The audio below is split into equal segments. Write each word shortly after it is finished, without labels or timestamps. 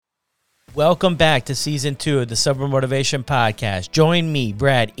Welcome back to Season 2 of the Sober Motivation Podcast. Join me,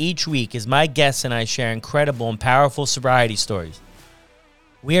 Brad, each week as my guests and I share incredible and powerful sobriety stories.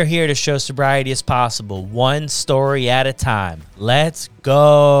 We are here to show sobriety is possible, one story at a time. Let's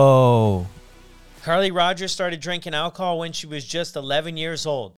go. Carly Rogers started drinking alcohol when she was just 11 years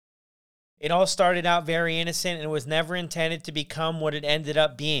old. It all started out very innocent and was never intended to become what it ended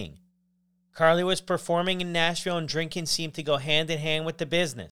up being. Carly was performing in Nashville and drinking seemed to go hand in hand with the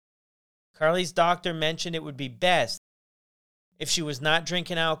business. Carly's doctor mentioned it would be best if she was not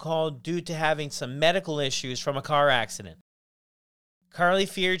drinking alcohol due to having some medical issues from a car accident. Carly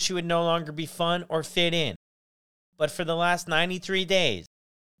feared she would no longer be fun or fit in. But for the last 93 days,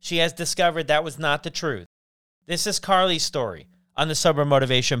 she has discovered that was not the truth. This is Carly's story on the Sober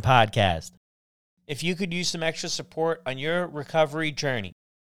Motivation Podcast. If you could use some extra support on your recovery journey,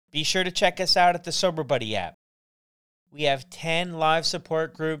 be sure to check us out at the Sober Buddy app. We have 10 live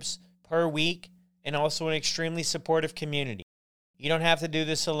support groups per week and also an extremely supportive community. You don't have to do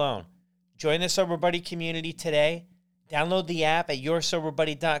this alone. Join the Sober Buddy community today. Download the app at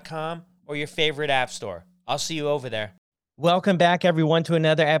yoursoberbuddy.com or your favorite app store. I'll see you over there. Welcome back, everyone, to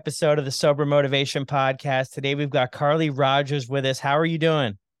another episode of the Sober Motivation Podcast. Today, we've got Carly Rogers with us. How are you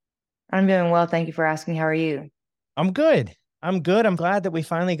doing? I'm doing well. Thank you for asking. How are you? I'm good. I'm glad that we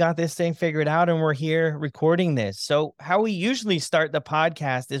finally got this thing figured out and we're here recording this. So how we usually start the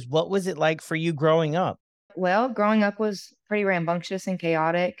podcast is, what was it like for you growing up? Well, growing up was pretty rambunctious and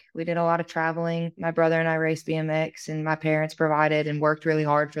chaotic. We did a lot of traveling. My brother and I raced BMX, and my parents provided and worked really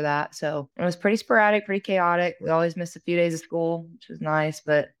hard for that. So it was pretty sporadic, pretty chaotic. We always missed a few days of school, which was nice,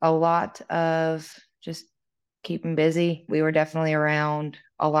 but a lot of just keeping busy. We were definitely around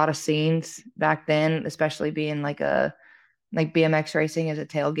a lot of scenes back then, especially being like BMX racing is a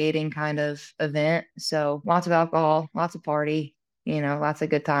tailgating kind of event. So lots of alcohol, lots of party, lots of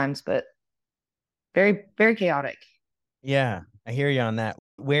good times, but very, very chaotic. Yeah, I hear you on that.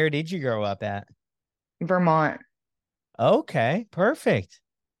 Where did you grow up at? Vermont. Okay, perfect.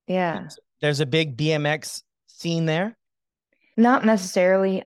 Yeah. There's a big BMX scene there? Not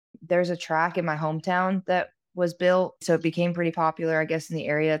necessarily. There's a track in my hometown that was built, so it became pretty popular, I guess, in the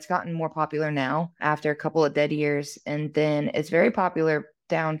area. It's gotten more popular now after a couple of dead years. And then it's very popular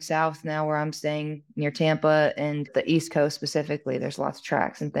down south now where I'm staying near Tampa and the East Coast specifically. There's lots of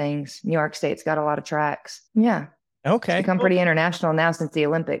tracks and things. New York State's got a lot of tracks. Yeah. Okay. It's become pretty international now since the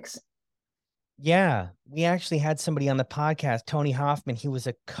Olympics. Yeah. We actually had somebody on the podcast, Tony Hoffman. He was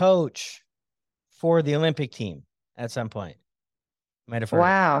a coach for the Olympic team at some point. Might have heard.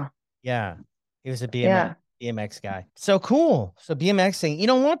 Wow. Yeah. He was a BMX guy. So cool. So BMXing,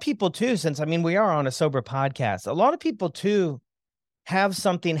 a lot of people too, since we are on a sober podcast, a lot of people too have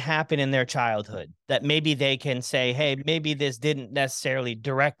something happen in their childhood that maybe they can say, hey, maybe this didn't necessarily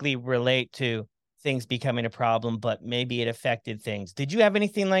directly relate to things becoming a problem, but maybe it affected things. Did you have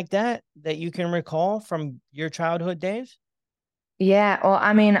anything like that you can recall from your childhood days? Yeah. Well,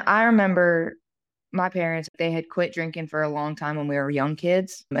 I remember my parents, they had quit drinking for a long time when we were young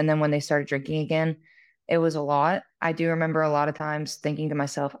kids. And then when they started drinking again, it was a lot. I do remember a lot of times thinking to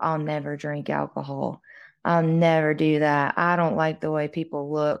myself, I'll never drink alcohol. I'll never do that. I don't like the way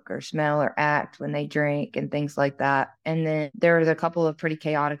people look or smell or act when they drink and things like that. And then there was a couple of pretty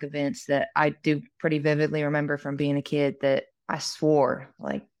chaotic events that I do pretty vividly remember from being a kid that I swore,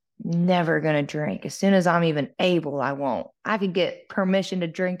 like, never gonna drink. As soon as I'm even able, I won't. I could get permission to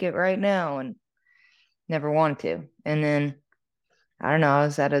drink it right now and never wanted to. And then, I don't know, I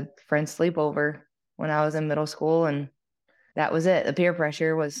was at a friend's sleepover when I was in middle school, and that was it. The peer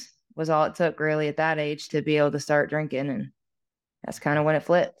pressure was all it took really at that age to be able to start drinking. And that's kind of when it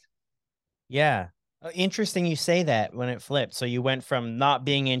flipped. Yeah. Interesting you say that, when it flipped. So you went from not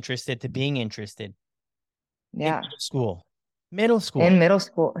being interested to being interested. Yeah. In middle school. In middle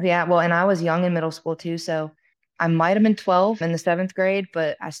school. Yeah. Well, and I was young in middle school too. So I might have been 12 in the 7th grade,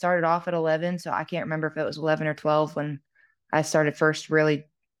 but I started off at 11. So I can't remember if it was 11 or 12 when I started first really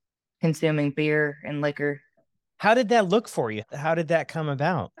consuming beer and liquor. How did that look for you? How did that come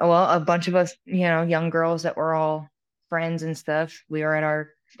about? Well, a bunch of us, young girls that were all friends and stuff. We were at our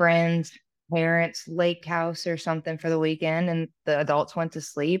friends' parents' lake house or something for the weekend, and the adults went to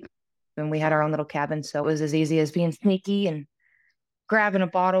sleep, and we had our own little cabin. So it was as easy as being sneaky and grabbing a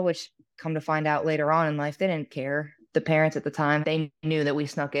bottle, which come to find out later on in life, they didn't care. The parents at the time, they knew that we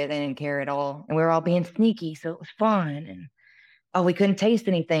snuck it. They didn't care at all. And we were all being sneaky. So it was fun. And we couldn't taste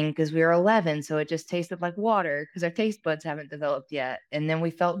anything because we were 11. So it just tasted like water because our taste buds haven't developed yet. And then we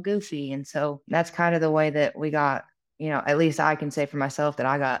felt goofy. And so that's kind of the way that we got, at least I can say for myself that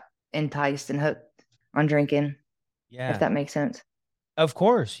I got enticed and hooked on drinking. Yeah. If that makes sense. Of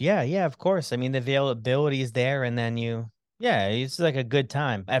course. Yeah, yeah, of course. I mean, the availability is there, and then yeah, it's like a good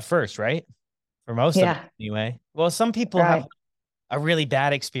time at first, right? For most of us Yeah, anyway. Well, some people have right. a really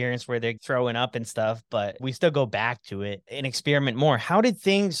bad experience where they're throwing up and stuff, but we still go back to it and experiment more. How did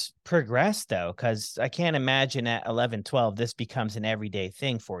things progress though? Because I can't imagine at 11, 12, this becomes an everyday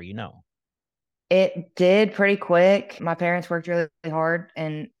thing for you, no. It did pretty quick. My parents worked really hard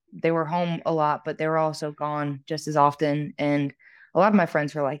and they were home a lot, but they were also gone just as often. And a lot of my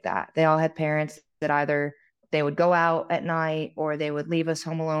friends were like that. They all had parents that either they would go out at night or they would leave us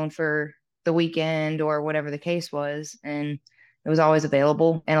home alone for the weekend or whatever the case was. And it was always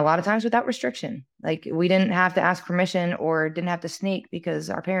available. And a lot of times without restriction. Like we didn't have to ask permission or didn't have to sneak because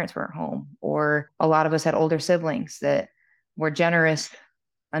our parents weren't home. Or a lot of us had older siblings that were generous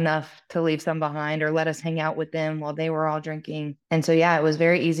enough to leave some behind or let us hang out with them while they were all drinking. And so, yeah, it was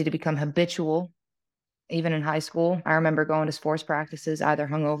very easy to become habitual, even in high school. I remember going to sports practices either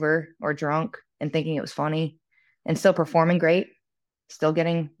hungover or drunk and thinking it was funny and still performing great, still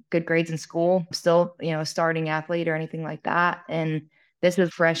getting good grades in school, still, a starting athlete or anything like that. And this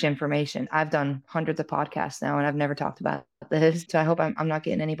is fresh information. I've done hundreds of podcasts now and I've never talked about this. So I hope I'm not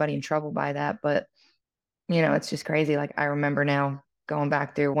getting anybody in trouble by that. But it's just crazy. Like I remember now going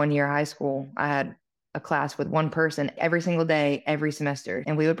back through 1 year high school, I had a class with one person every single day, every semester.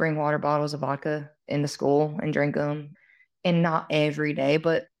 And we would bring water bottles of vodka into school and drink them. And not every day,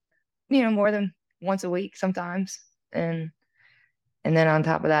 but more than once a week sometimes. And and then on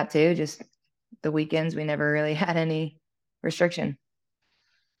top of that too, just the weekends we never really had any restriction.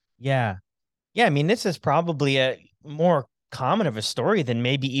 Yeah. Yeah. I mean, this is probably a more common of a story than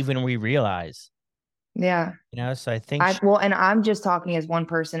maybe even we realize, Yeah. so I think, I well, and I'm just talking as one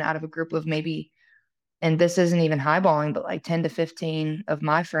person out of a group of maybe, and this isn't even highballing, but like 10 to 15 of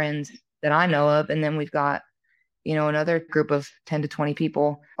my friends that I know of. And then we've got, another group of 10 to 20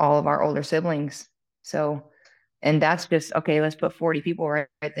 people, all of our older siblings. So, and that's just, okay, let's put 40 people right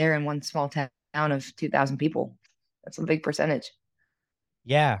there in one small town of 2,000 people. That's a big percentage.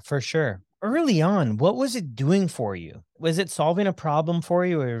 yeah, for sure. Early on, what was it doing for you? Was it solving a problem for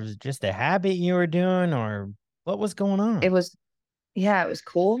you, or was it just a habit you were doing, or what was going It on? was, yeah, it was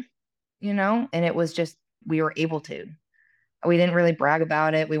cool, and it was just, we were able to. We didn't really brag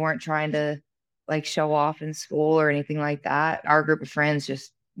about it. We weren't trying to like show off in school or anything like that. Our group of friends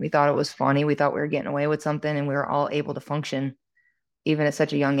just, we thought it was funny. We thought we were getting away with something and we were all able to function even at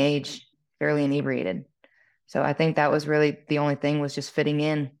such a young age, fairly inebriated. So I think that was really the only thing, was just fitting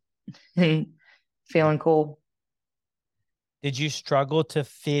in and Yeah. feeling cool. Did you struggle to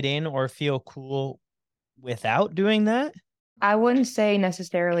fit in or feel cool without doing that? I wouldn't say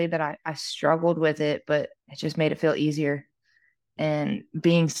necessarily that I struggled with it, but it just made it feel easier. And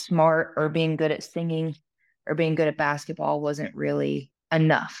being smart or being good at singing or being good at basketball wasn't really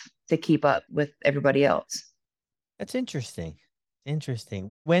enough to keep up with everybody else. That's interesting.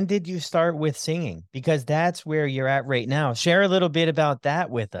 Interesting. When did you start with singing? Because that's where you're at right now. Share a little bit about that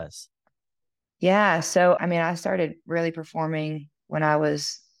with us. Yeah. So, I mean, I started really performing when I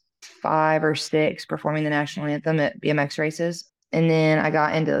was 5 or 6, performing the national anthem at BMX races. And then I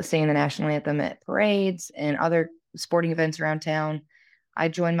got into singing the national anthem at parades and other sporting events around town. I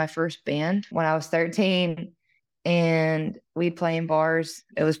joined my first band when I was 13 and we'd play in bars.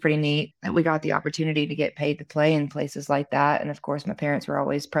 It was pretty neat that we got the opportunity to get paid to play in places like that. And of course, my parents were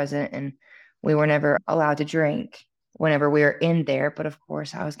always present and we were never allowed to drink whenever we were in there. But of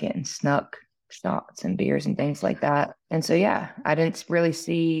course, I was getting snuck shots and beers and things like that. And so, yeah, I didn't really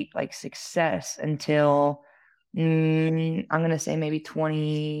see like success until I'm going to say maybe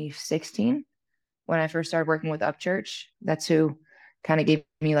 2016 when I first started working with Upchurch. That's who kind of gave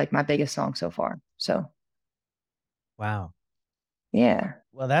me like my biggest song so far. So, Wow. yeah,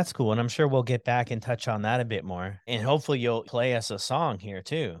 Well, that's cool. And I'm sure we'll get back and touch on that a bit more. And hopefully you'll play us a song here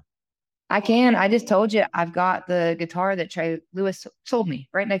too. I can. I just told you I've got the guitar that Trey Lewis sold me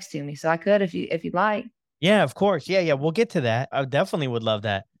right next to me. So I could if you'd like. Yeah, of course. Yeah, yeah. We'll get to that. I definitely would love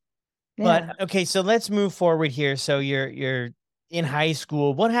that. But Yeah. okay, so let's move forward here. So you're in high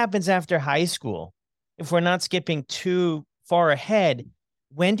school. What happens after high school? If we're not skipping too far ahead,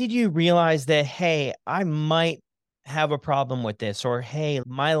 when did you realize that, hey, I might have a problem with this, or hey,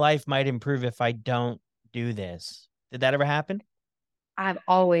 my life might improve if I don't do this? Did that ever happen? I've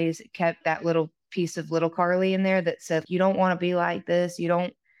always kept that little piece of little Carly in there that said, you don't want to be like this. You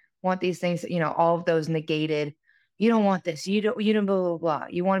don't want these things, all of those negated. You don't want this. You don't, blah, blah, blah.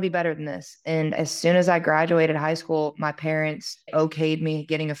 You want to be better than this. And as soon as I graduated high school, my parents okayed me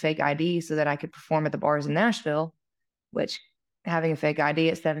getting a fake ID so that I could perform at the bars in Nashville, which having a fake ID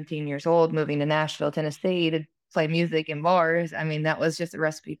at 17 years old, moving to Nashville, Tennessee to play music in bars. I mean, that was just a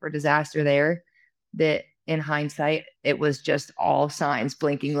recipe for disaster there. That in hindsight, it was just all signs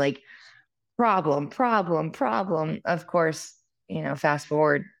blinking like problem, problem, problem. Of course, fast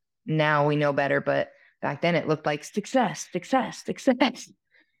forward, now we know better, but back then it looked like success, success, success.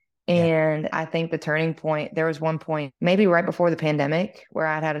 Yeah. And I think the turning point, there was one point, maybe right before the pandemic, where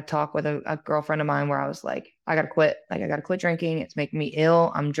I'd had a talk with a girlfriend of mine where I was like, I got to quit. Like, I got to quit drinking. It's making me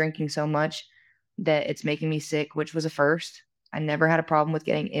ill. I'm drinking so much that it's making me sick, which was a first. I never had a problem with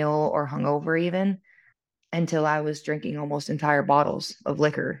getting ill or hungover even until I was drinking almost entire bottles of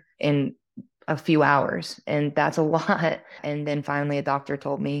liquor in a few hours. And that's a lot. And then finally, a doctor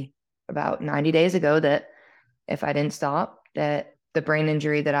told me about 90 days ago that if I didn't stop, that the brain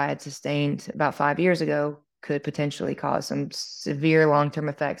injury that I had sustained about 5 years ago could potentially cause some severe long-term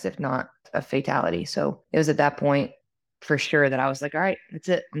effects, if not a fatality. So it was at that point for sure that I was like, all right, that's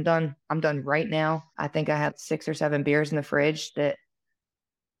it. I'm done. I'm done right now. I think I had 6 or 7 beers in the fridge that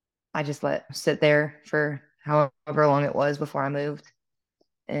I just let sit there for however long it was before I moved.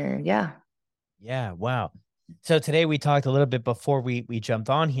 And yeah. Yeah. Wow. So today we talked a little bit before we jumped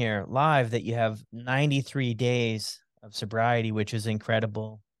on here live that you have 93 days of sobriety, which is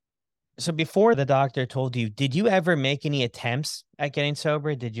incredible. So before the doctor told you, did you ever make any attempts at getting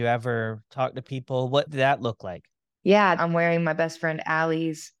sober? Did you ever talk to people? What did that look like? Yeah, I'm wearing my best friend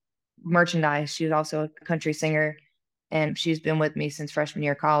Allie's merchandise. She's also a country singer, and she's been with me since freshman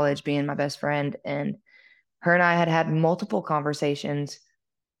year of college, being my best friend. And her and I had had multiple conversations,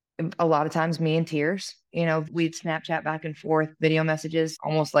 a lot of times me in tears. We'd Snapchat back and forth, video messages,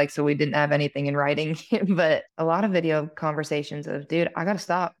 almost like so we didn't have anything in writing, but a lot of video conversations of, dude, I got to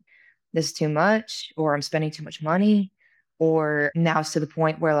stop. This is too much, or I'm spending too much money, or now it's to the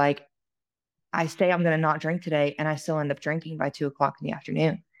point where like I say I'm going to not drink today and I still end up drinking by 2 o'clock in the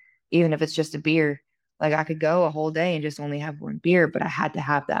afternoon, even if it's just a beer. Like I could go a whole day and just only have one beer, but I had to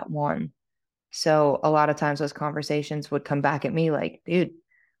have that one. So a lot of times those conversations would come back at me like, dude,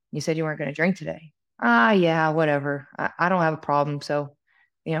 you said you weren't going to drink today. Ah, yeah, whatever. I don't have a problem. So,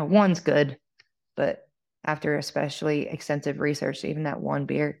 one's good. But after especially extensive research, even that one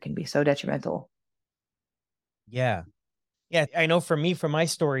beer can be so detrimental. Yeah. Yeah. I know for me, for my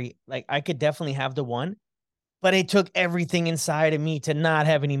story, like I could definitely have the one, but it took everything inside of me to not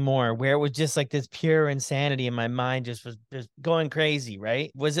have any more, where it was just like this pure insanity and my mind just was just going crazy,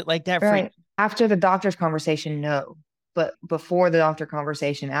 right? Was it like that for you? Right. After the doctor's conversation, no. But before the doctor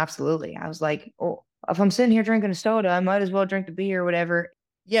conversation, absolutely. I was like, oh, if I'm sitting here drinking a soda, I might as well drink the beer or whatever.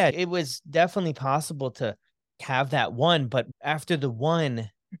 Yeah, it was definitely possible to have that one, but after the one,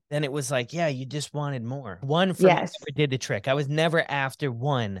 then it was like, yeah, you just wanted more. One for me Yes. never did the trick. I was never after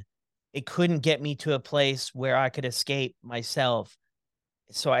one. It couldn't get me to a place where I could escape myself.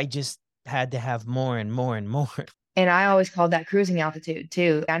 So I just had to have more and more and more. And I always called that cruising altitude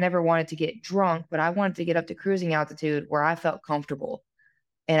too. I never wanted to get drunk, but I wanted to get up to cruising altitude where I felt comfortable.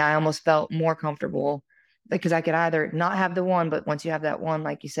 And I almost felt more comfortable because I could either not have the one, but once you have that one,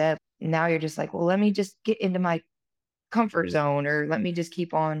 like you said, now you're just like, well, let me just get into my comfort zone or let me just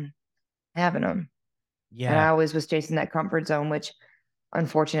keep on having them. And Yeah. I always was chasing that comfort zone, which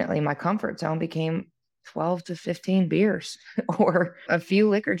unfortunately my comfort zone became 12 to 15 beers or a few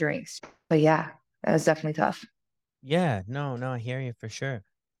liquor drinks. But yeah, that was definitely tough. Yeah. No, no, I hear you for sure.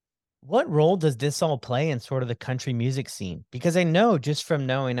 What role does this all play in sort of the country music scene? Because I know just from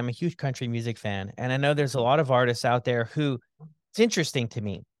knowing I'm a huge country music fan, and I know there's a lot of artists out there who it's interesting to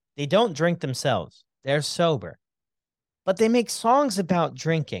me. They don't drink themselves. They're sober, but they make songs about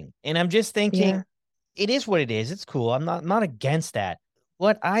drinking. And I'm just thinking Yeah. it is what it is. It's cool. I'm not against that.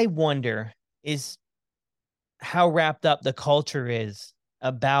 What I wonder is how wrapped up the culture is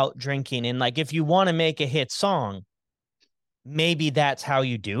about drinking. And like if you want to make a hit song, maybe that's how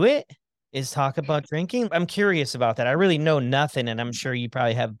you do it is talk about drinking. I'm curious about that. I really know nothing, and I'm sure you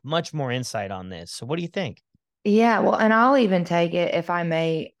probably have much more insight on this. So what do you think? Yeah. Well, and I'll even take it, if I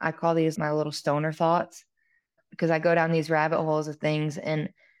may, I call these my little stoner thoughts because I go down these rabbit holes of things. And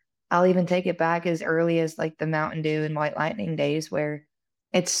I'll even take it back as early as like the Mountain Dew and White Lightning days where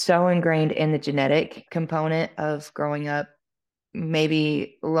it's so ingrained in the genetic component of growing up,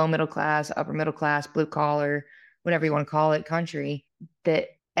 maybe low middle class, upper middle class, blue collar, whatever you want to call it, country, that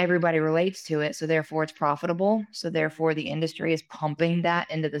everybody relates to it. So therefore it's profitable. So therefore the industry is pumping that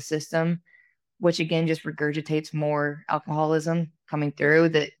into the system, which again just regurgitates more alcoholism coming through.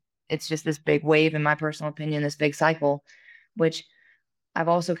 That it's just this big wave, in my personal opinion, this big cycle, which I've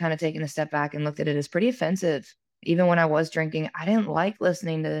also kind of taken a step back and looked at it as pretty offensive. Even when I was drinking, I didn't like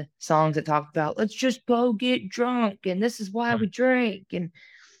listening to songs that talked about let's just go get drunk and this is why we drink and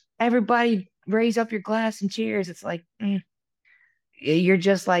everybody raise up your glass and cheers. It's like, you're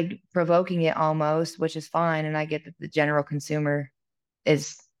just like provoking it almost, which is fine. And I get that the general consumer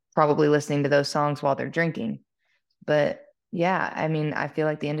is probably listening to those songs while they're drinking. But yeah, I mean, I feel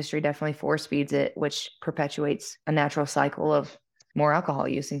like the industry definitely force feeds it, which perpetuates a natural cycle of more alcohol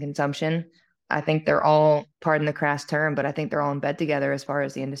use and consumption. I think they're all, pardon the crass term, but I think they're all in bed together as far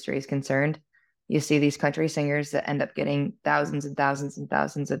as the industry is concerned. You see these country singers that end up getting thousands and thousands and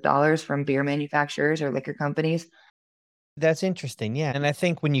thousands of dollars from beer manufacturers or liquor companies. That's interesting. Yeah. And I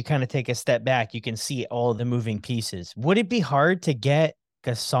think when you kind of take a step back, you can see all the moving pieces. Would it be hard to get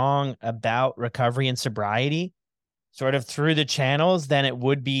a song about recovery and sobriety sort of through the channels than it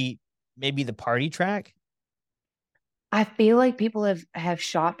would be maybe the party track? I feel like people have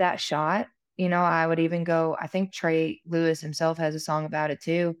shot that shot. You know, I would even go, I think Trey Lewis himself has a song about it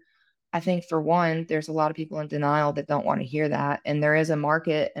too. I think for one, there's a lot of people in denial that don't want to hear that. And there is a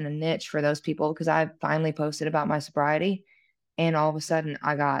market and a niche for those people because I finally posted about my sobriety and all of a sudden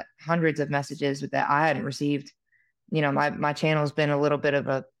I got hundreds of messages that I hadn't received. You know, my channel's been a little bit of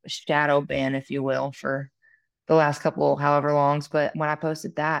a shadow ban, if you will, for the last couple however longs. But when I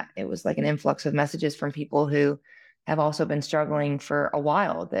posted that, it was like an influx of messages from people who have also been struggling for a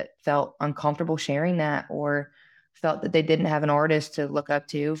while that felt uncomfortable sharing that or felt that they didn't have an artist to look up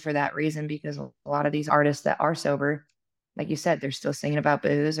to for that reason because a lot of these artists that are sober, like you said, they're still singing about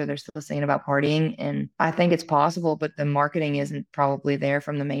booze or they're still singing about partying. And I think it's possible, but the marketing isn't probably there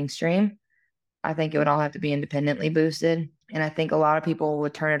from the mainstream. I think it would all have to be independently boosted. And I think a lot of people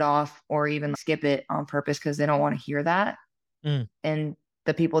would turn it off or even skip it on purpose because they don't want to hear that. Mm. And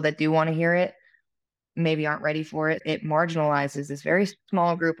the people that do want to hear it maybe aren't ready for it. It marginalizes this very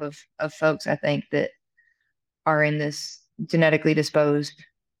small group of folks, I think, that are in this genetically disposed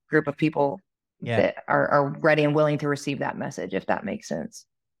group of people Yeah. that are ready and willing to receive that message, if that makes sense.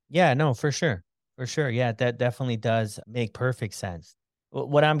 Yeah, no, for sure. For sure. Yeah, that definitely does make perfect sense.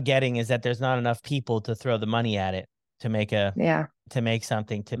 What I'm getting is that there's not enough people to throw the money at it to make a Yeah. to make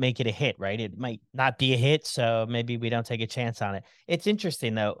something to make it a hit, right? It might not be a hit, so maybe we don't take a chance on it. It's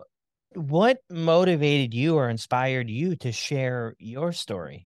interesting though. What motivated you or inspired you to share your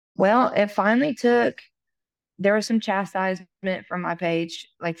story? Well, it finally took, there was some chastisement from my page,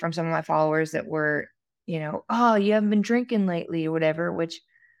 like from some of my followers that were, oh, you haven't been drinking lately or whatever, which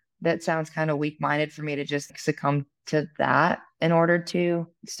that sounds kind of weak minded for me to just succumb to that in order to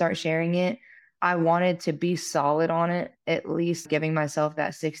start sharing it. I wanted to be solid on it, at least giving myself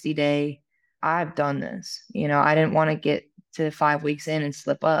that 60-day, I've done this. I didn't want to get to 5 weeks in and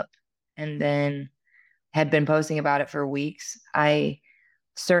slip up and then had been posting about it for weeks. I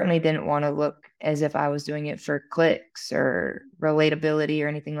certainly didn't want to look as if I was doing it for clicks or relatability or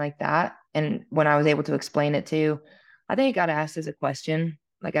anything like that. And when I was able to explain it too, I think it got asked as a question.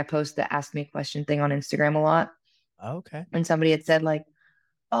 Like I post the ask me a question thing on Instagram a lot. Okay. And somebody had said like,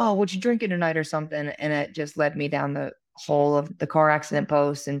 oh, what you drinking tonight or something? And it just led me down the hole of the car accident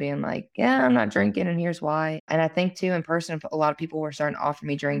post and being like, yeah, I'm not drinking and here's why. And I think too, in person, a lot of people were starting to offer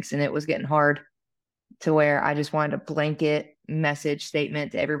me drinks and it was getting hard to where I just wanted a blanket message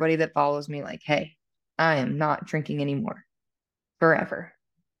statement to everybody that follows me like, hey, I am not drinking anymore forever.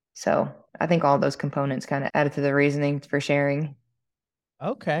 So I think all those components kind of added to the reasoning for sharing.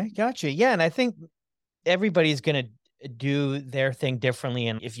 Okay, gotcha. Yeah, and I think everybody's gonna do their thing differently,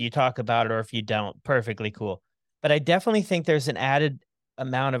 and if you talk about it or if you don't, perfectly cool. But I definitely think there's an added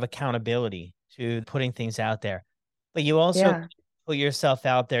amount of accountability to putting things out there. But you also Yeah. put yourself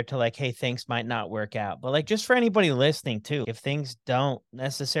out there to like, hey, things might not work out. But like just for anybody listening too, if things don't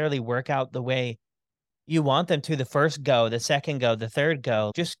necessarily work out the way you want them to the first go, the second go, the third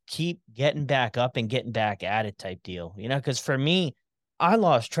go, just keep getting back up and getting back at it type deal. Because for me, I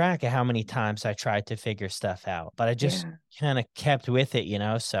lost track of how many times I tried to figure stuff out, but I just Yeah. kind of kept with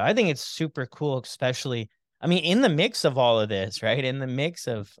it. So I think it's super cool, especially, I mean, in the mix of all of this, right? In the mix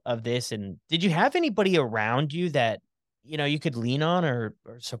of this. And did you have anybody around you that, you could lean on or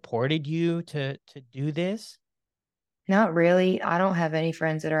supported you to do this? Not really. I don't have any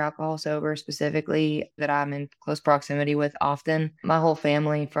friends that are alcohol sober specifically that I'm in close proximity with often. My whole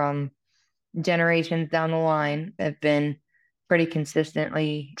family from generations down the line have been pretty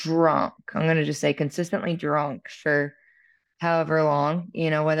consistently drunk. I'm going to just say consistently drunk for however long,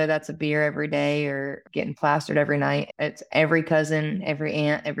 whether that's a beer every day or getting plastered every night. It's every cousin, every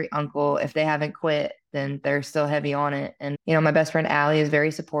aunt, every uncle. If they haven't quit, then they're still heavy on it. And, my best friend Allie is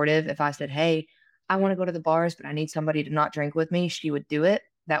very supportive. If I said, hey, I want to go to the bars, but I need somebody to not drink with me, she would do it.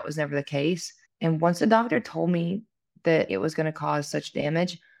 That was never the case. And once the doctor told me that it was going to cause such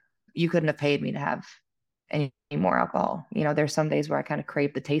damage, you couldn't have paid me to have any more alcohol. There's some days where I kind of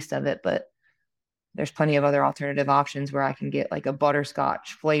crave the taste of it, but there's plenty of other alternative options where I can get like a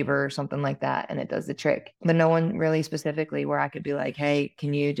butterscotch flavor or something like that, and it does the trick. But no one really specifically where I could be like, hey,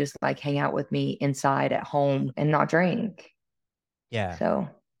 can you just like hang out with me inside at home and not drink? Yeah. So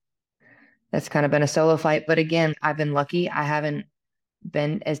that's kind of been a solo fight. But again, I've been lucky. I haven't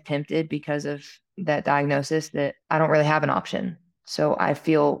been as tempted because of that diagnosis that I don't really have an option. So I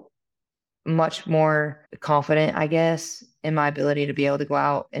feel much more confident, I guess, in my ability to be able to go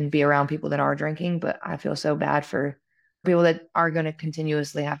out and be around people that are drinking. But I feel so bad for people that are going to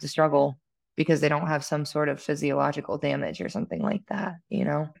continuously have to struggle because they don't have some sort of physiological damage or something like that, you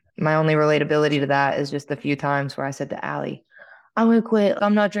know? My only relatability to that is just the few times where I said to Allie, I'm going to quit.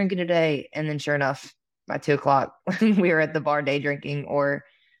 I'm not drinking today. And then sure enough, by 2 o'clock, we were at the bar day drinking, or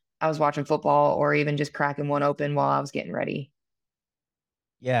I was watching football, or even just cracking one open while I was getting ready.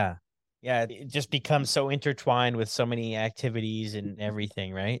 Yeah. Yeah. It just becomes so intertwined with so many activities and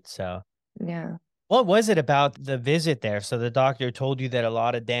everything, right? So, Yeah. what was it about the visit there? So, the doctor told you that a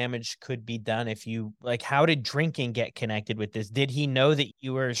lot of damage could be done if you, like, how did drinking get connected with this? Did he know that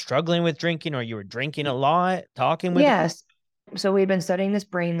you were struggling with drinking or you were drinking a lot, talking with him? Yes. So we'd been studying this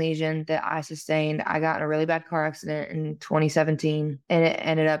brain lesion that I sustained. I got in a really bad car accident in 2017, and it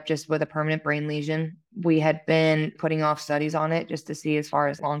ended up just with a permanent brain lesion. We had been putting off studies on it just to see as far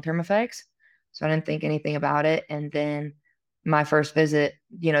as long-term effects. So I didn't think anything about it. And then my first visit,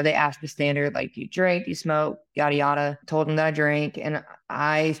 they asked the standard, like, do you drink, do you smoke, yada, yada. Told them that I drank. And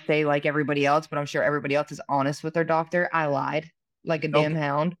I say like everybody else, but I'm sure everybody else is honest with their doctor. I lied like a damn Nope.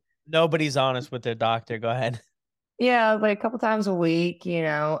 hound. Nobody's honest with their doctor. Go ahead. Yeah, like a couple times a week,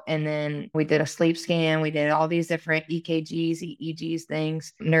 and then we did a sleep scan. We did all these different EKGs, EEGs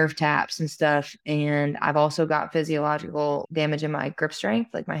things, nerve taps and stuff. And I've also got physiological damage in my grip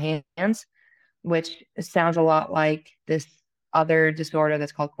strength, like my hands, which sounds a lot like this other disorder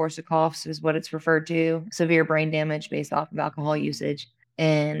that's called Korsakoff's, is what it's referred to, severe brain damage based off of alcohol usage.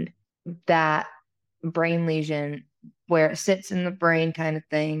 And that brain lesion where it sits in the brain kind of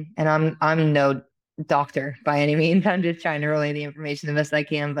thing. And I'm no doctor by any means. I'm just trying to relay the information the best I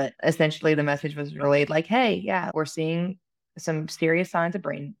can. But essentially the message was relayed like, hey, yeah, we're seeing some serious signs of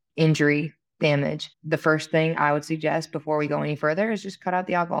brain injury, damage. The first thing I would suggest before we go any further is just cut out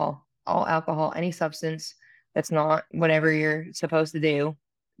the alcohol. All alcohol, any substance that's not whatever you're supposed to do,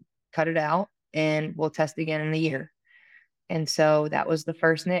 cut it out, and we'll test again in a year. And so that was the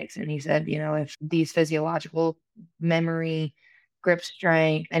first Nix. And he said, if these physiological memory, grip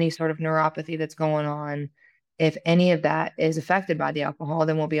strength, any sort of neuropathy that's going on, if any of that is affected by the alcohol,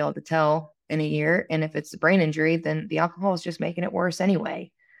 then we'll be able to tell in a year. And if it's a brain injury, then the alcohol is just making it worse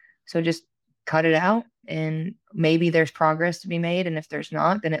anyway. So just cut it out, and maybe there's progress to be made. And if there's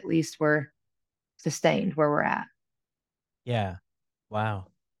not, then at least we're sustained where we're at. Yeah. Wow.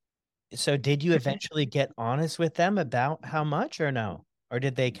 So did you eventually get honest with them about how much or no? Or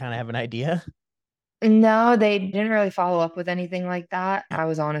did they kind of have an idea? No, they didn't really follow up with anything like that. I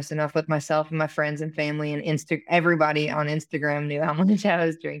was honest enough with myself and my friends and family, and everybody on Instagram knew how much I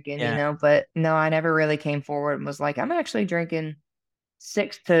was drinking, Yeah. but no, I never really came forward and was like, I'm actually drinking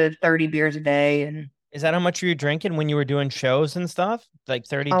 6 to 30 beers a day. And Is that how much you were drinking when you were doing shows and stuff? Like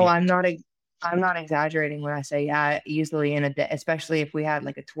 30 oh, beers? I'm not exaggerating when I say, yeah, easily in a day, especially if we had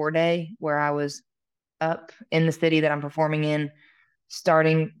like a tour day where I was up in the city that I'm performing in,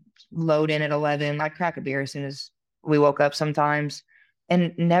 starting load in at 11. I'd crack a beer as soon as we woke up sometimes,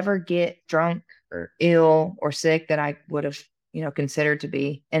 and never get drunk or ill or sick that I would have, considered to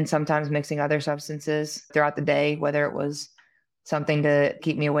be. And sometimes mixing other substances throughout the day, whether it was something to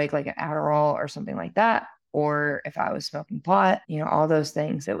keep me awake, like an Adderall or something like that, or if I was smoking pot, all those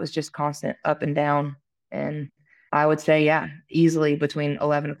things. It was just constant up and down. And I would say, yeah, easily between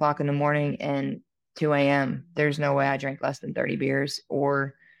 11 o'clock in the morning and 2 a.m., there's no way I drank less than 30 beers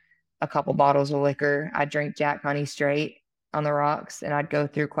or a couple bottles of liquor. I'd drink Jack Honey straight on the rocks, and I'd go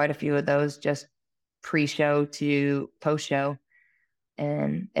through quite a few of those just pre-show to post-show.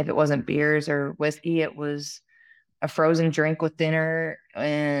 And if it wasn't beers or whiskey, it was a frozen drink with dinner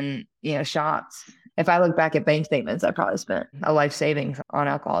and, shots. If I look back at bank statements, I probably spent a life savings on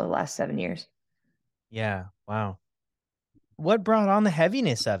alcohol the last 7 years. Yeah. Wow. What brought on the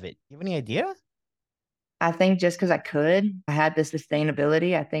heaviness of it? You have any idea? I think just because I had the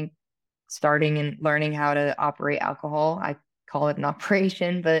sustainability. I think starting and learning how to operate alcohol, I call it an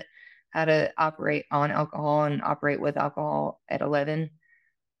operation, but how to operate on alcohol and operate with alcohol at 11,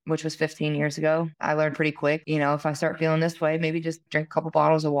 which was 15 years ago. I learned pretty quick, if I start feeling this way, maybe just drink a couple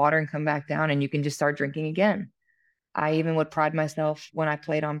bottles of water and come back down, and you can just start drinking again. I even would pride myself when I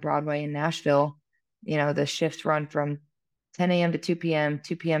played on Broadway in Nashville, the shifts run from 10 a.m. to 2 p.m.,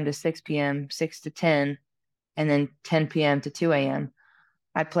 2 p.m. to 6 p.m., 6 to 10, and then 10 p.m. to 2 a.m.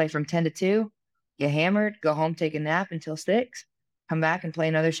 I'd play from 10 to 2, get hammered, go home, take a nap until 6, come back and play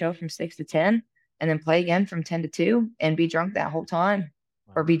another show from 6 to 10, and then play again from 10 to 2 and be drunk that whole time,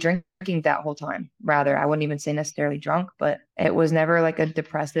 or Wow. be drinking that whole time. Rather, I wouldn't even say necessarily drunk, but it was never like a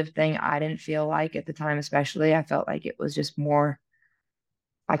depressive thing. I didn't feel like at the time, especially. I felt like it was just more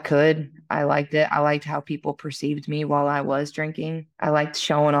I liked it. I liked how people perceived me while I was drinking. I liked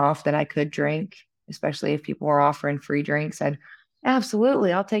showing off that I could drink, especially if people were offering free drinks.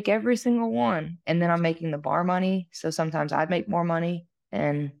 Absolutely, I'll take every single one. And then I'm making the bar money. So sometimes I'd make more money.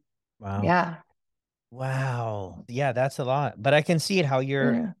 And Wow. yeah, Wow. Yeah, that's a lot. But I can see it how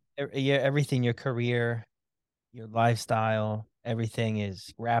yeah, everything, your career, your lifestyle, everything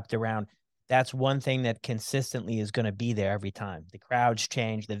is wrapped around. That's one thing that consistently is going to be there every time. The crowds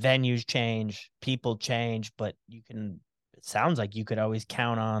change, the venues change, people change, but it sounds like you could always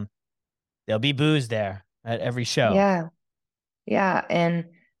count on there'll be booze there at every show. yeah, yeah. And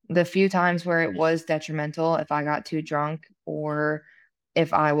the few times where it was detrimental, if I got too drunk or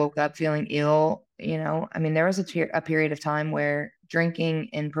if I woke up feeling ill, I mean, there was a period of time where drinking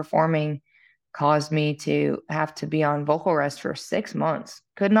and performing caused me to have to be on vocal rest for 6 months.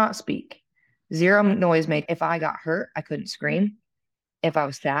 Could not speak. Zero noise make. If I got hurt, I couldn't scream. If I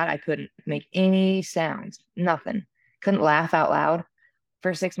was sad, I couldn't make any sounds. Nothing. Couldn't laugh out loud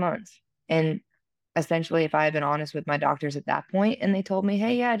for 6 months. And essentially, if I had been honest with my doctors at that point and they told me,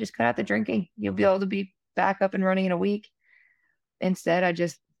 hey, yeah, just cut out the drinking, you'll be able to be back up and running in a week. Instead, I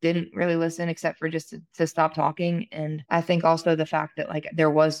just didn't really listen except for just to stop talking. And I think also the fact that like there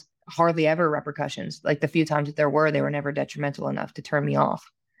was hardly ever repercussions. Like the few times that there were, they were never detrimental enough to turn me off.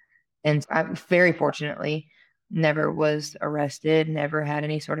 And I very fortunately never was arrested, never had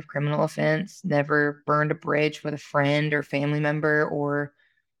any sort of criminal offense, never burned a bridge with a friend or family member or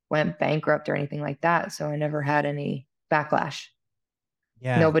went bankrupt or anything like that. So I never had any backlash.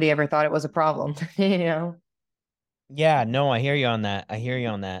 Yeah. Nobody ever thought it was a problem, you know? Yeah. No, I hear you on that. I hear you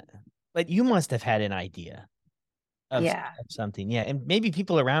on that. But you must have had an idea Yeah. of something. Yeah. And maybe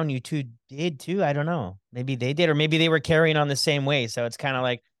people around you too did too. I don't know. Maybe they did, or maybe they were carrying on the same way. So it's kind of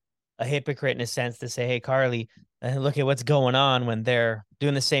like a hypocrite in a sense to say, hey, Carly, look at what's going on when they're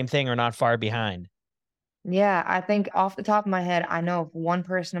doing the same thing or not far behind. Yeah, I think off the top of my head, I know of one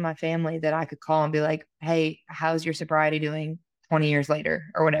person in my family that I could call and be like, "Hey, how's your sobriety doing 20 years later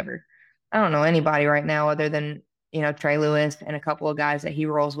or whatever?" I don't know anybody right now other than, Trey Lewis and a couple of guys that he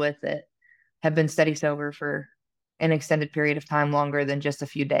rolls with that have been steady sober for an extended period of time longer than just a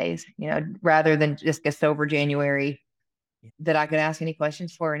few days, rather than just get sober January that I could ask any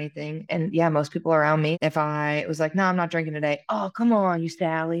questions for or anything. And yeah, most people around me, if I was like, "No, I'm not drinking today." "Oh, come on, you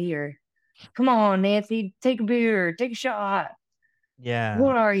Sally," or "Come on, Nancy, take a beer, take a shot. Yeah.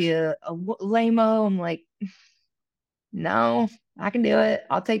 What are you, a lame-o?" I'm like, no, I can do it.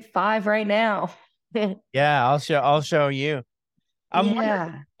 I'll take 5 right now. Yeah. I'll show you. I'm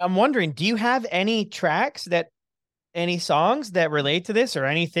wondering, Yeah, do you have any songs that relate to this or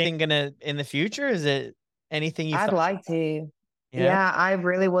anything gonna in the future? Is it anything you've I'd thought? like to. Yeah. Yeah, I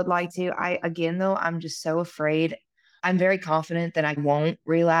really would like to. Again, though, I'm just so afraid. I'm very confident that I won't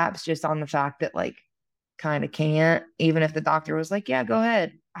relapse just on the fact that, like, kind of can't, even if the doctor was like, yeah, go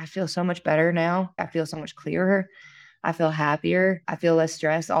ahead. I feel so much better now. I feel so much clearer. I feel happier. I feel less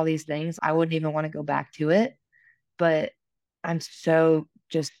stressed, all these things. I wouldn't even want to go back to it. But I'm so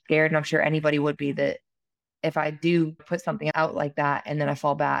just scared. And I'm sure anybody would be that if I do put something out like that and then I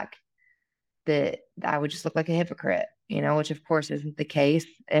fall back, that I would just look like a hypocrite, which of course isn't the case.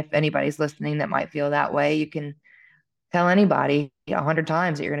 If anybody's listening that might feel that way, you can tell anybody 100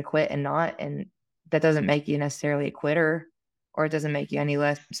 times that you're going to quit and not. And that doesn't make you necessarily a quitter or it doesn't make you any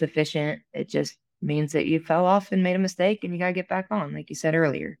less sufficient. It just means that you fell off and made a mistake and you got to get back on, like you said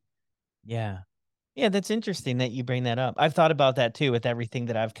earlier. Yeah. Yeah, that's interesting that you bring that up. I've thought about that too with everything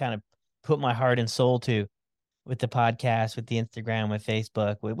that I've kind of put my heart and soul to with the podcast, with the Instagram, with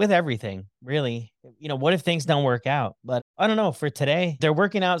Facebook, with everything, really. What if things don't work out? But I don't know. For today, they're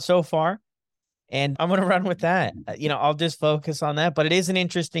working out so far, and I'm going to run with that. I'll just focus on that. But it is an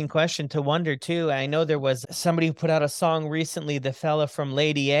interesting question to wonder too. I know there was somebody who put out a song recently, the fella from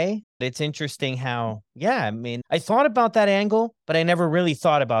Lady A. It's interesting how, yeah, I mean, I thought about that angle, but I never really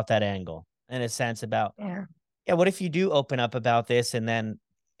thought about that angle in a sense about, Yeah. yeah, what if you do open up about this and then,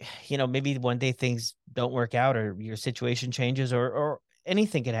 maybe one day things don't work out or your situation changes or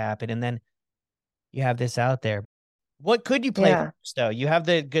anything could happen. And then you have this out there. What could you play Yeah. first, though? You have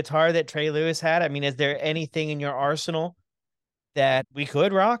the guitar that Trey Lewis had. I mean, is there anything in your arsenal that we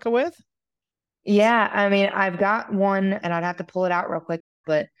could rock with? Yeah, I mean, I've got one and I'd have to pull it out real quick,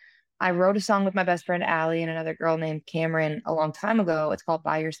 but I wrote a song with my best friend Allie and another girl named Cameron a long time ago. It's called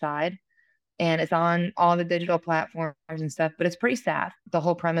By Your Side, and it's on all the digital platforms and stuff, but it's pretty sad. The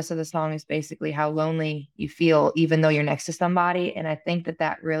whole premise of the song is basically how lonely you feel even though you're next to somebody. And I think that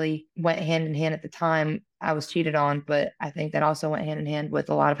that really went hand in hand at the time. I was cheated on, but I think that also went hand in hand with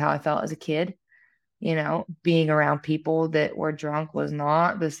a lot of how I felt as a kid. Being around people that were drunk was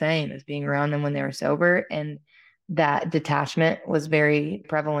not the same as being around them when they were sober. And that detachment was very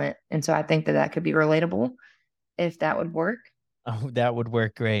prevalent. And so I think that that could be relatable if that would work. Oh, that would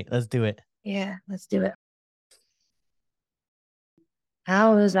work great. Let's do it. Yeah, let's do it.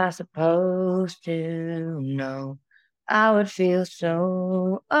 How was I supposed to know I would feel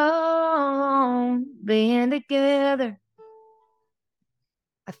so alone being together?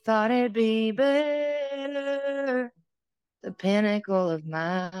 I thought it'd be better. The pinnacle of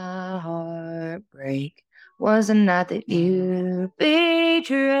my heartbreak was the night that you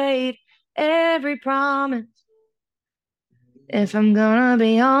betrayed every promise. If I'm gonna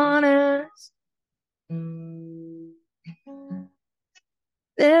be honest,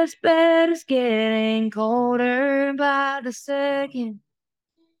 this bed is getting colder by the second,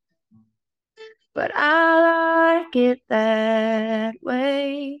 but I like it that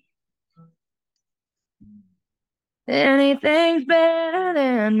way. Anything's better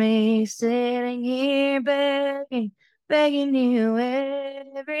than me sitting here begging, begging you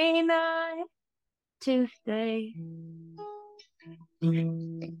every night to stay.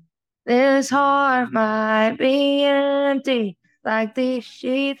 This heart might be empty like these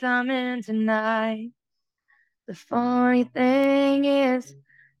sheets I'm in tonight. The funny thing is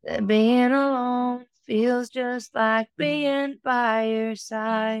that being alone feels just like being by your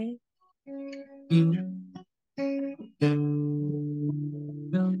side.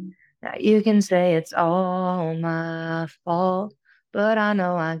 Now you can say it's all my fault, but I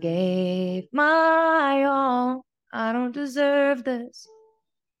know I gave my all. I don't deserve this.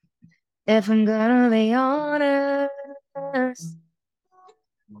 If I'm gonna be honest,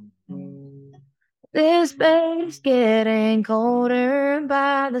 this bed's getting colder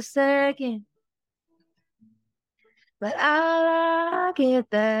by the second, but I like it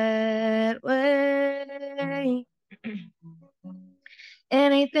that way.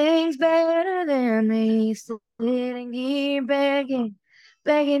 Anything's better than me sitting here begging,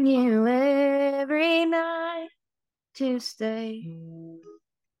 begging you every night to stay.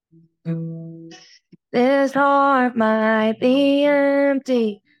 This heart might be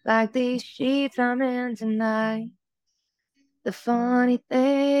empty like these sheets I'm in tonight. The funny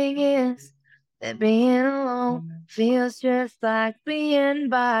thing is that being alone feels just like being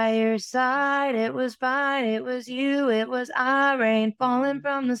by your side. It was fine, it was you, it was I, rain falling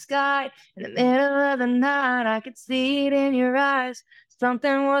from the sky. In the middle of the night, I could see it in your eyes.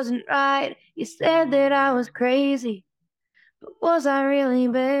 Something wasn't right. You said that I was crazy, but was I really,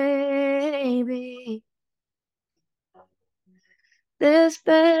 baby? This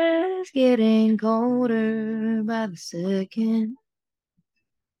bed's getting colder by the second,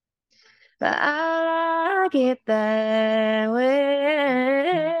 but I like it that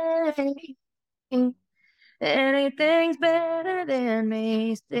way. Anything's better than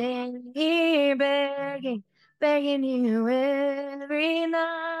me staying here begging, begging you every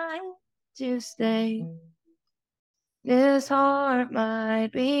night to stay. This heart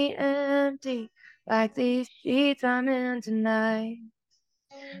might be empty like these sheets I'm in tonight.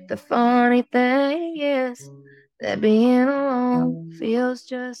 The funny thing is that being alone feels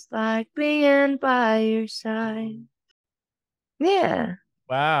just like being by your side. Yeah.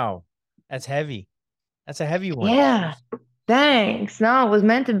 Wow. That's heavy. That's a heavy one. Yeah. Thanks. No, it was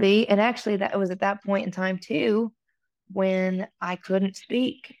meant to be. And actually, that it was at that point in time too when I couldn't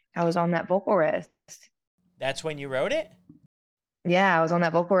speak. I was on that vocal rest. That's when you wrote it? Yeah, I was on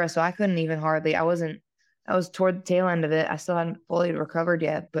that vocal rest, so I couldn't even hardly. I was toward the tail end of it. I still hadn't fully recovered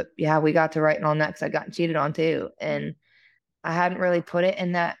yet. But yeah, we got to writing on that because I got cheated on too. And I hadn't really put it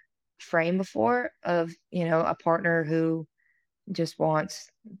in that frame before of, a partner who just wants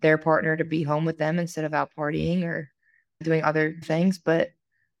their partner to be home with them instead of out partying or doing other things. But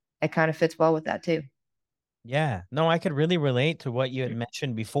it kind of fits well with that too. Yeah. No, I could really relate to what you had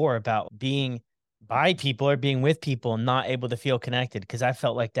mentioned before about being by people or being with people and not able to feel connected. Cause I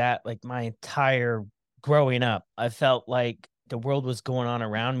felt like that like my entire growing up. I felt like the world was going on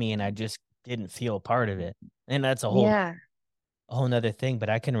around me and I just didn't feel a part of it. And that's Yeah. a whole nother thing, but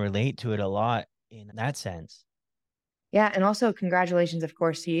I can relate to it a lot in that sense. Yeah. And also, congratulations, of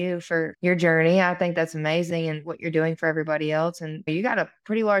course, to you for your journey. I think that's amazing and what you're doing for everybody else. And you got a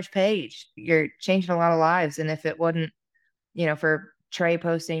pretty large page. You're changing a lot of lives. And if it wasn't, for Trey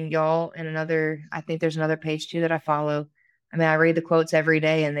posting y'all and I think there's another page too that I follow. I mean, I read the quotes every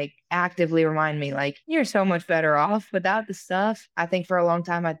day and they actively remind me, like, you're so much better off without the stuff. I think for a long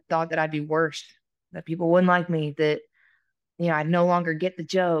time, I thought that I'd be worse, that people wouldn't like me, that, I'd no longer get the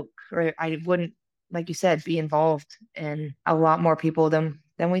joke, or I wouldn't, like you said, be involved. And a lot more people than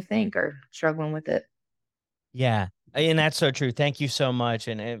we think are struggling with it. Yeah. And that's so true. Thank you so much.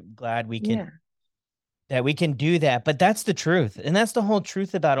 And I'm glad Yeah. we can do that. But that's the truth. And that's the whole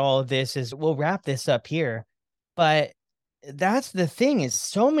truth about all of this is we'll wrap this up here. But that's the thing is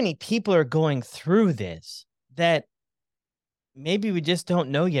so many people are going through this that maybe we just don't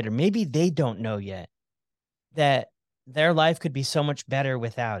know yet, or maybe they don't know yet that their life could be so much better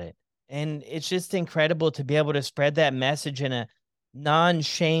without it. And it's just incredible to be able to spread that message in a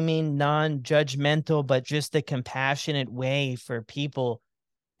non-shaming, non-judgmental, but just a compassionate way for people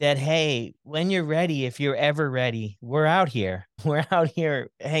that, hey, when you're ready, if you're ever ready, we're out here. We're out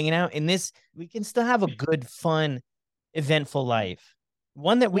here hanging out in this. We can still have a good, fun, eventful life.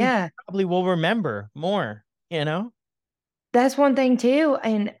 One that we Yeah. probably will remember more, you know? That's one thing too.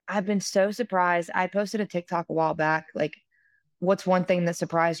 And I've been so surprised. I posted a TikTok a while back, like, what's one thing that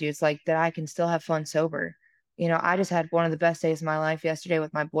surprised you? It's like that I can still have fun sober. I just had one of the best days of my life yesterday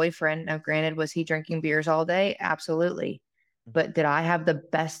with my boyfriend. Now, granted, was he drinking beers all day? Absolutely. But did I have the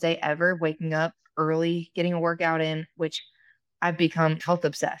best day ever waking up early, getting a workout in, which I've become health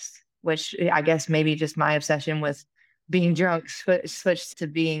obsessed, which I guess maybe just my obsession with being drunk switched to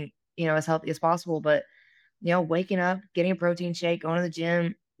being, as healthy as possible. But waking up, getting a protein shake, going to the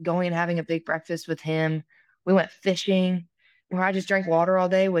gym, going and having a big breakfast with him. We went fishing where I just drank water all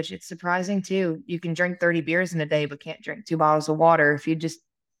day, which it's surprising too. You can drink 30 beers in a day, but can't drink 2 bottles of water. If you just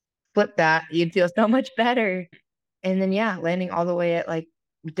flip that, you'd feel so much better. And then, yeah, landing all the way at like,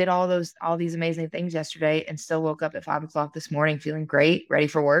 did all these amazing things yesterday and still woke up at 5 o'clock this morning feeling great, ready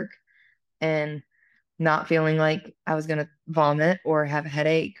for work, and not feeling like I was going to vomit or have a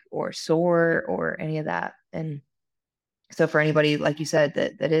headache or sore or any of that. And so for anybody, like you said,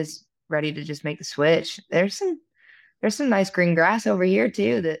 that is ready to just make the switch, there's some nice green grass over here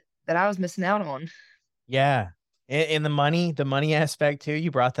too that I was missing out on. Yeah. In the money aspect too,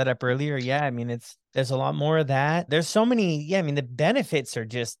 you brought that up earlier. Yeah. I mean, there's a lot more of that. There's so many. Yeah. I mean, the benefits are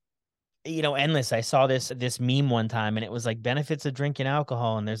just, endless. I saw this meme one time and it was like benefits of drinking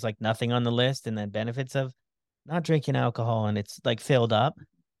alcohol and there's like nothing on the list and then benefits of not drinking alcohol and it's like filled up.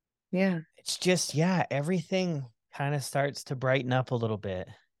 Yeah. It's just, yeah, everything kind of starts to brighten up a little bit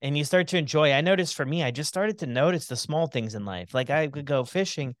and you start to enjoy. I noticed for me, I just started to notice the small things in life. Like I could go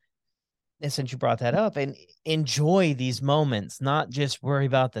fishing, and since you brought that up, and enjoy these moments, not just worry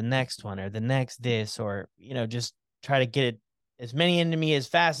about the next one or the next this, or, just try to get it as many into me as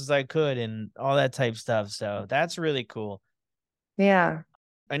fast as I could and all that type stuff. So that's really cool. Yeah.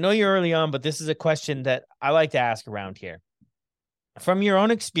 I know you're early on, but this is a question that I like to ask around here. From your own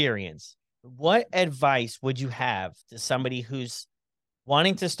experience, what advice would you have to somebody who's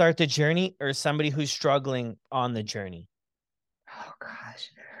wanting to start the journey or somebody who's struggling on the journey? Oh gosh.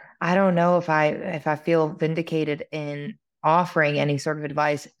 I don't know if I feel vindicated in offering any sort of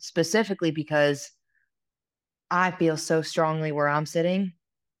advice specifically because I feel so strongly where I'm sitting.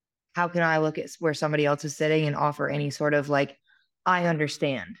 How can I look at where somebody else is sitting and offer any sort of like, I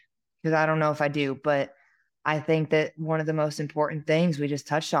understand? Because I don't know if I do, but I think that one of the most important things we just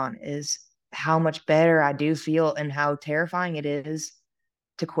touched on is how much better I do feel and how terrifying it is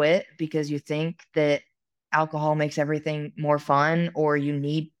to quit because you think that alcohol makes everything more fun or you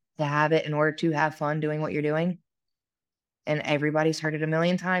need to have it in order to have fun doing what you're doing. And everybody's heard it a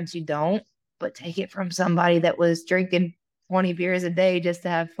million times. You don't, but take it from somebody that was drinking 20 beers a day just to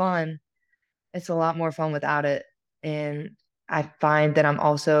have fun. It's a lot more fun without it. And I find that I'm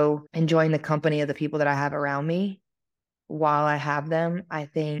also enjoying the company of the people that I have around me while I have them. I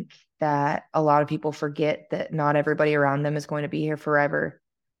think that a lot of people forget that not everybody around them is going to be here forever.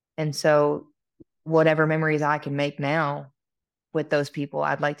 And so, whatever memories I can make now with those people,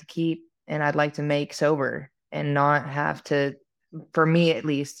 I'd like to keep and I'd like to make sober and not have to, for me at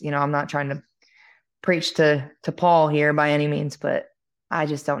least, I'm not trying to preach to Paul here by any means, but I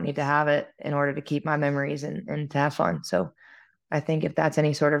just don't need to have it in order to keep my memories and to have fun. So I think if that's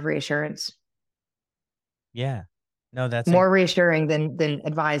any sort of reassurance, Yeah. No, that's more reassuring than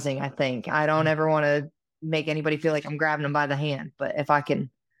advising, I think. I don't ever want to make anybody feel like I'm grabbing them by the hand, but if I can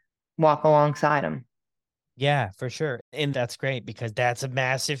walk alongside them. yeah, for sure. And that's great because that's a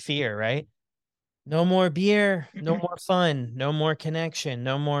massive fear, right? No more beer, no more fun, no more connection,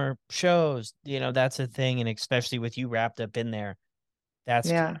 no more shows. That's a thing. And especially with you wrapped up in there, that's,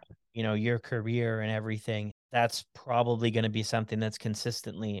 Yeah. your career and everything. That's probably going to be something that's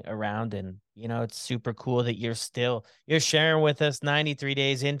consistently around. And, it's super cool that you're sharing with us 93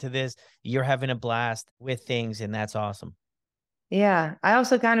 days into this. You're having a blast with things, and that's awesome. Yeah. I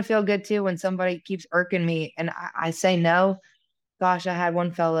also kind of feel good too when somebody keeps irking me and I say no. Gosh, I had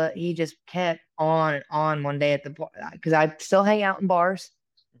one fella, he just kept on and on one day at the bar because I still hang out in bars.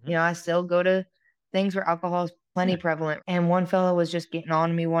 Mhm. I still go to things where alcohol is plenty Yeah. prevalent. And one fella was just getting on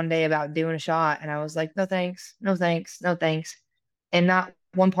to me one day about doing a shot. And I was like, no thanks, no thanks, no thanks. And not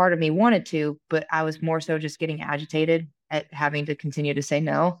one part of me wanted to, but I was more so just getting agitated at having to continue to say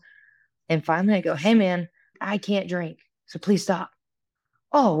no. And finally I go, hey man, I can't drink. So please stop.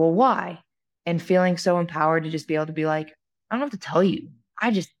 Oh, well, why? And feeling so empowered to just be able to be like, I don't have to tell you.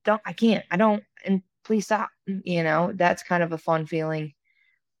 I just don't, I can't, I don't, and please stop. That's kind of a fun feeling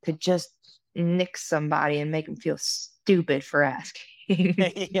to just nix somebody and make them feel stupid for asking.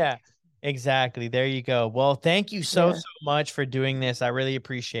 Yeah, exactly. There you go. Well, thank you so, Yeah. so much for doing this. I really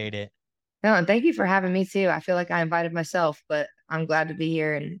appreciate it. No, and thank you for having me too. I feel like I invited myself, but I'm glad to be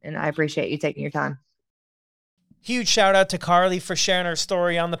here and I appreciate you taking your time. Huge shout out to Carly for sharing her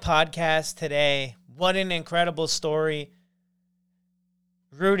story on the podcast today. What an incredible story.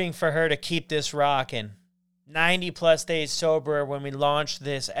 Rooting for her to keep this rocking. 90 plus days sober when we launched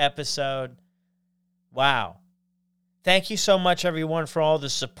this episode. Wow. Thank you so much, everyone, for all the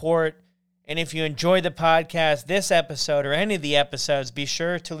support. And if you enjoyed the podcast, this episode, or any of the episodes, be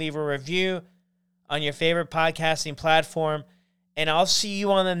sure to leave a review on your favorite podcasting platform. And I'll see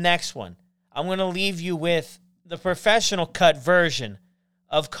you on the next one. I'm going to leave you with the professional cut version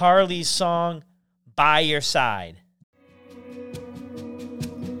of Carly's song, By Your Side.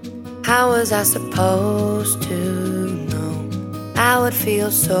 How was I supposed to know I would feel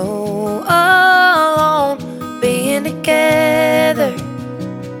so alone being together?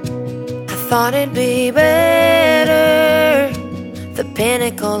 I thought it'd be better. The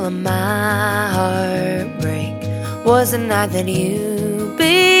pinnacle of my heartbreak was the night that you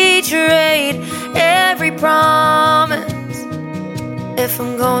betrayed every promise. If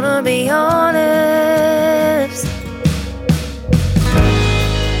I'm gonna be honest,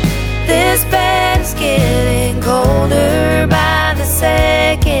 this bed is getting colder by the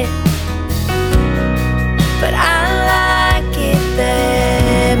second, but I like it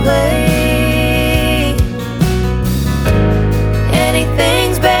that way.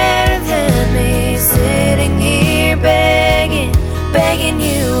 Anything's better than me sitting here begging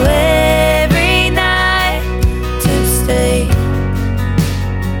you every night to stay.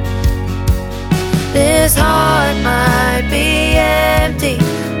 This heart might be empty,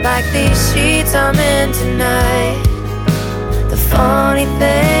 like these sheets I'm in tonight. The funny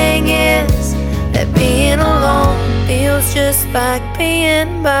thing is that being alone feels just like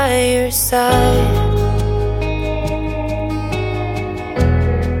being by your side.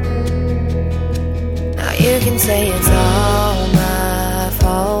 Now you can say it's all my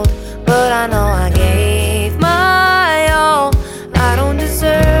fault, but I know I gave my all. I don't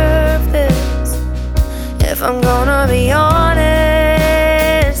deserve this, if I'm gonna be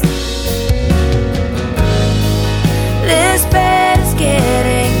honest. This bed is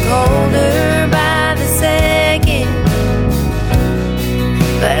getting colder by the second,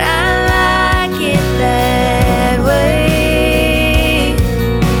 but I like it that way.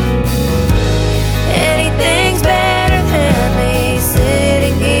 Anything's better than me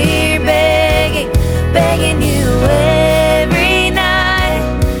sitting here begging you every night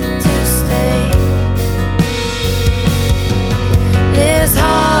to stay. This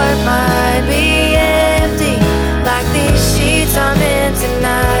heart might be empty, like these sheets I'm in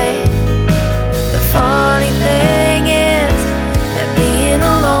tonight. The funny thing is that being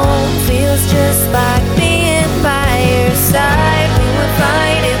alone feels just like being by your side. We would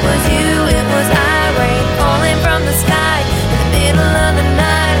fight, it was you, it was I, rain falling from the sky. In the middle of the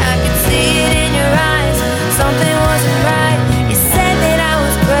night, I could see it in your eyes. Something wasn't right. You said that I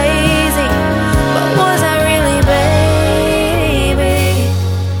was crazy, but was I really, baby?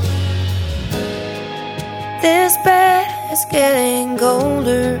 This bed is getting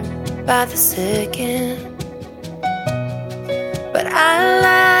colder by the second, but I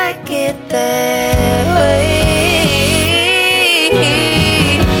like it that